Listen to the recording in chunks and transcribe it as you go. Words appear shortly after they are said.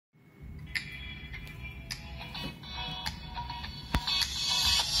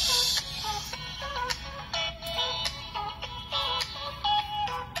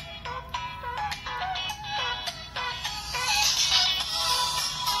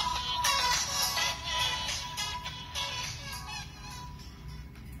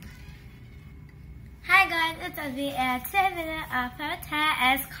it's Ozzy at 7 of Avatar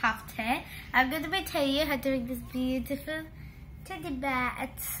as Cocktail. I'm going to be telling you how to make this beautiful teddy bear.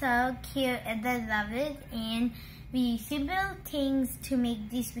 It's so cute and I love it. And we use simple things to make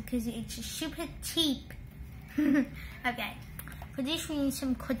this because it's super cheap. Okay, for this we need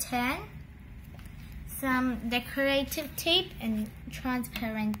some cotton, some decorative tape and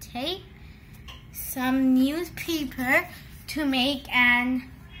transparent tape, some newspaper to make an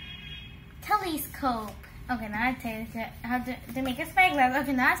telescope. Okay, now I'll tell you how to make a spyglass.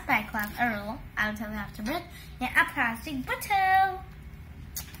 Okay, not a spyglass, a roll. I'll tell you afterward. And a plastic bottle.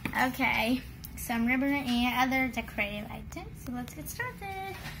 Okay, some ribbon and other decorative items. So let's get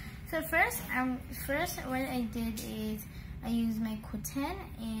started. So first what I did is I used my cotton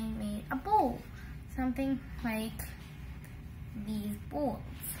and made a bowl, something like these bowls.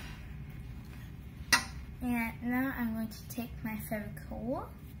 And now I'm going to take my Fevicol.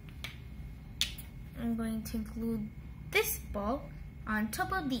 I'm going to glue this ball on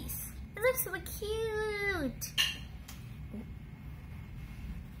top of these. It looks so cute.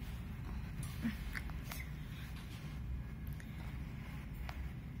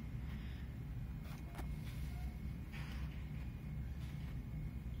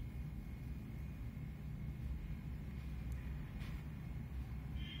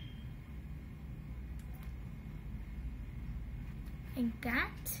 Like that.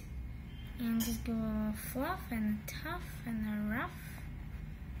 And just give a fluff and a tough and a rough.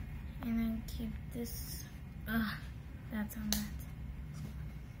 And then keep this, that's on that.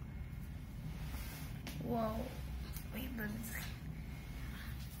 Whoa, wait, let's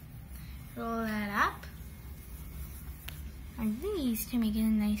roll that up. Like these to make it a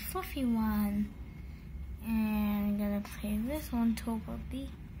nice fluffy one. And I'm gonna place this on top of the,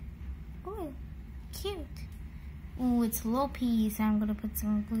 oh, cute. Ooh, it's low piece. I'm gonna put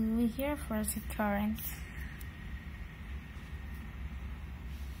some glue here for security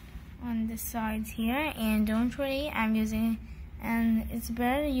on the sides here. And don't worry, I'm using, and it's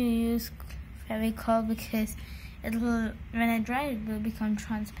better you use Fevicol because it'll, when it dries, it will become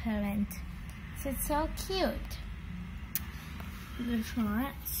transparent. So it's so cute.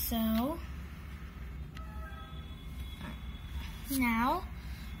 So now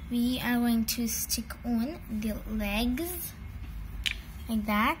we are going to stick on the legs like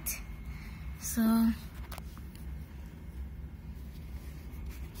that. So I'm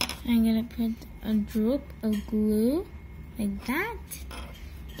gonna put a drop of glue like that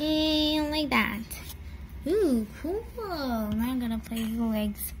and like that. Ooh, cool. Now I'm gonna place the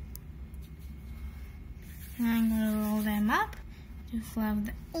legs. Now I'm gonna roll them up to fluff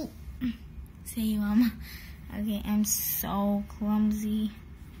the, oh, say mama. Okay, I'm so clumsy.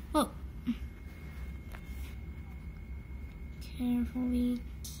 Oh, carefully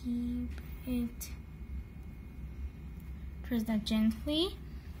keep it. Press that gently.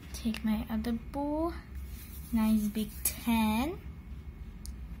 Take my other bowl, nice big 10,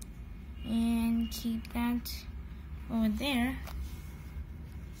 and keep that over there.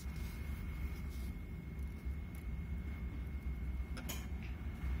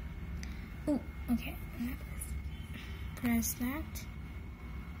 Oh, okay. Press that.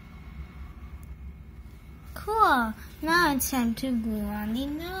 Cool. Now it's time to glue on the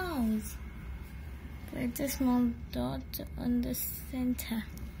nose. Put a small dot on the center.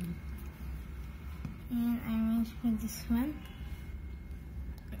 And I'm going to put this one.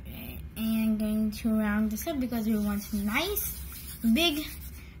 Okay. And I'm going to round this up because we want nice, big,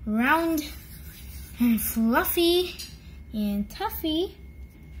 round, and fluffy, and toughy.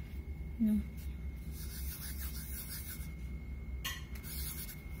 No.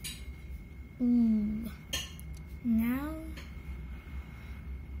 Ooh. Now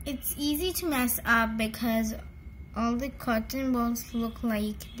it's easy to mess up because all the cotton balls look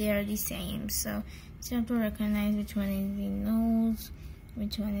like they're the same, so you have to recognize which one is the nose,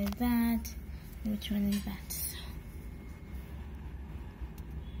 which one is that, which one is that.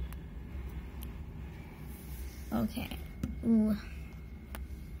 Okay. Ooh.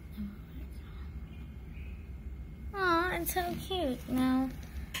 Aw, it's so cute. Now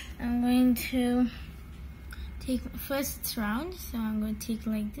I'm going to take first round, so I'm going to take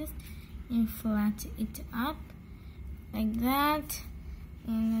like this and flat it up like that,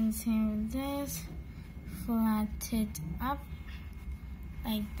 and then same with this, flat it up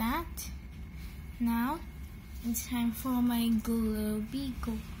like that. Now it's time for my glue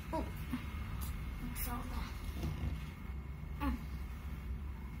beagle. Oh, so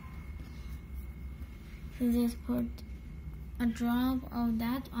just put a drop of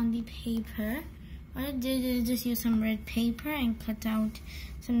that on the paper. What I did is just use some red paper and cut out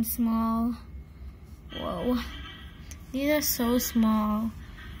some small Whoa. These are so small.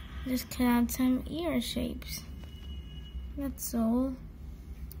 Just cut out some ear shapes. That's all.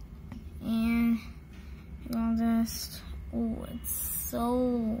 And I'll just, oh, it's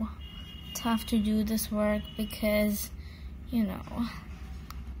so tough to do this work because, you know,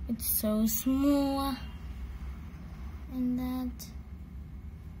 it's so small. And that.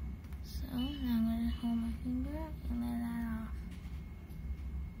 So now I'm going to hold my finger and let that off.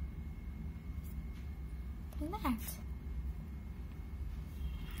 Like that.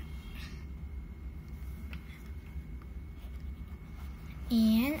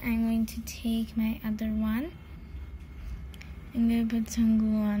 And I'm going to take my other one. I'm going to put some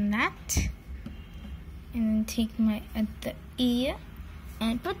glue on that. And then take my other ear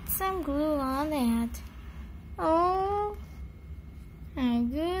and put some glue on that. Oh, how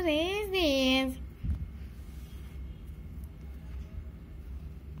good is this?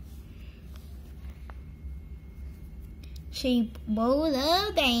 Shape both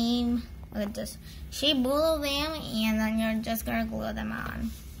of them. Just shape both of them, and then you're just gonna glue them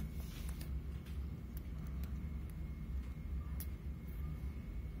on.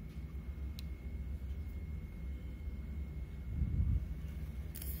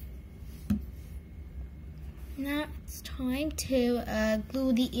 Now it's time to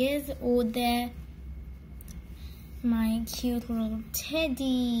glue the ears or my cute little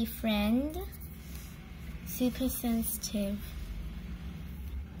teddy friend. Super sensitive.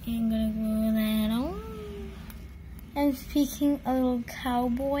 I'm gonna glue that on. I'm speaking a little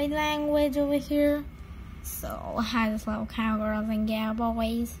cowboy language over here. So I just love cowgirls and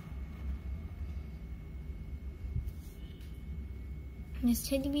cowboys. This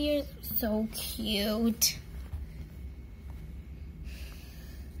teddy bear is so cute.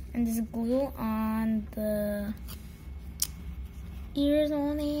 And just glue on the ears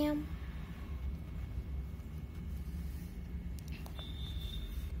on them.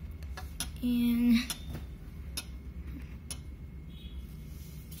 And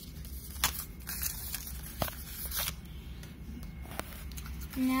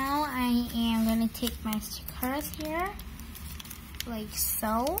now I am going to take my stickers here, like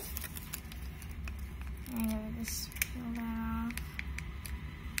so. I'm going to just peel that off.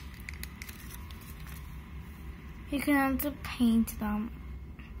 You can also paint them.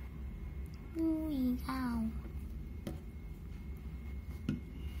 Ooh, ow.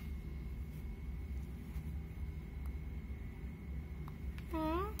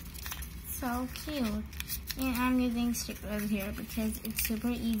 So cute. And I'm using stickers here because it's super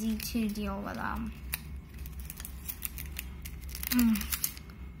easy to deal with them.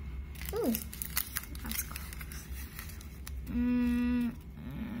 Ooh, that's close.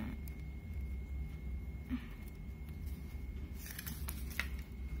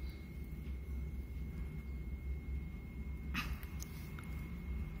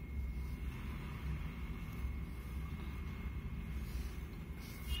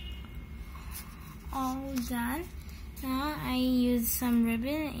 All done. Now I used some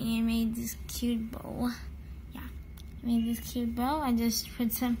ribbon and made this cute bow. Yeah, I made this cute bow. I just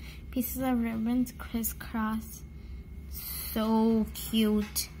put some pieces of ribbons crisscross. So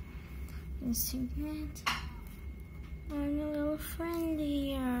cute. Just take that. I'm a little friend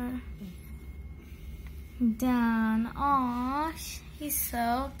here. Done. Aw, he's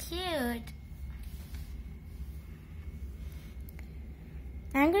so cute.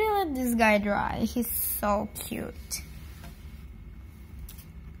 I'm gonna let this guy dry. He's so cute.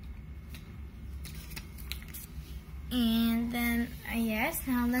 And then, yes,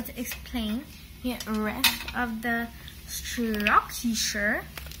 now let's explain the rest of the structure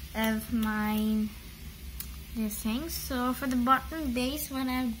of my this thing. So for the bottom base, what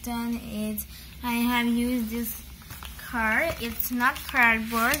I've done is I have used this card. It's not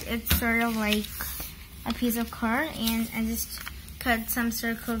cardboard. It's sort of like a piece of card, and I just cut some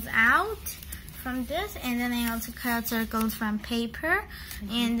circles out from this, and then I also cut out circles from paper,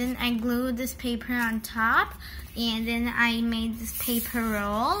 and then I glued this paper on top, and then I made this paper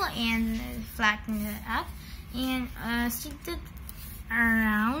roll and flattened it up and sticked it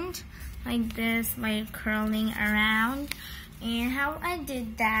around like this by curling around. And how I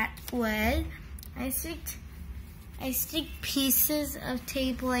did that was I stick pieces of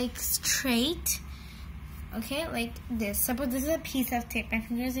tape like straight. Okay, like this. Suppose this is a piece of tape. My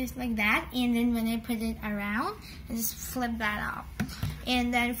fingers is like that, and then when I put it around, I just flip that up.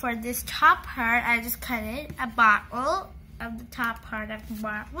 And then for this top part, I just cut it a bottle of the top part of the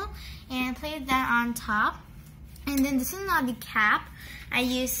bottle, and place that on top. And then this is not the cap. I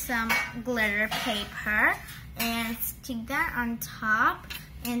used some glitter paper and stick that on top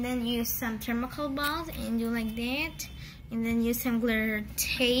and then use some thermocol balls and do like that, and then use some glitter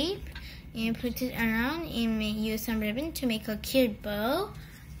tape and put it around, and use some ribbon to make a cute bow.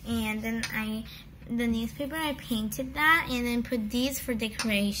 And then the newspaper, I painted that, and then put these for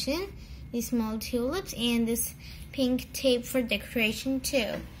decoration, these small tulips, and this pink tape for decoration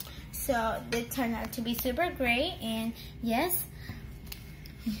too. So it turned out to be super great. And yes,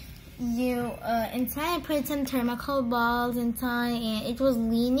 inside I put some thermocol balls inside, and it was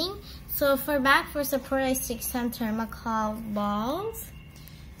leaning. So for support, I stick some thermocol balls.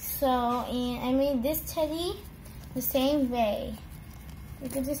 So, and I made this teddy the same way. You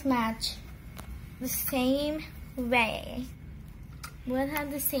could just match the same way. We'll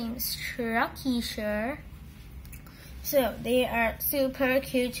have the same structure. So they are super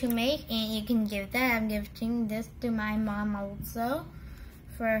cute to make, and you can give that. I'm gifting this to my mom also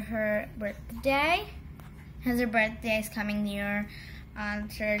for her birthday. As her birthday is coming near on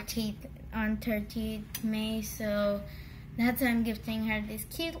 30th May, so that's why I'm gifting her this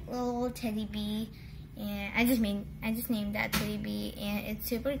cute little teddy bee. And I just named that teddy bee, and it's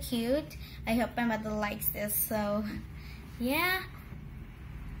super cute. I hope my mother likes this. So yeah.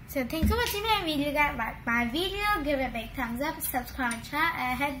 So thanks for watching my video, guys. Like my video, give it a big thumbs up, subscribe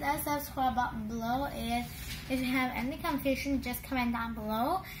and hit the subscribe button below. And if you have any confusion, just comment down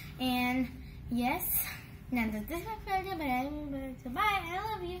below. And yes, now this is my video, but so bye. I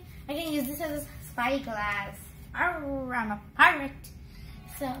love you. I can use this as a spyglass. I'm a pirate.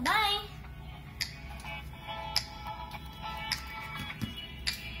 So bye.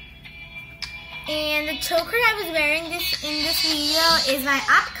 And the choker I was wearing in this video is my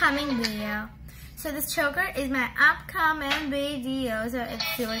upcoming video. So this choker is my upcoming video, so it's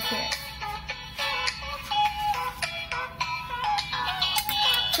super cute.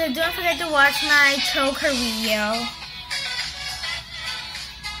 So don't forget to watch my choker video.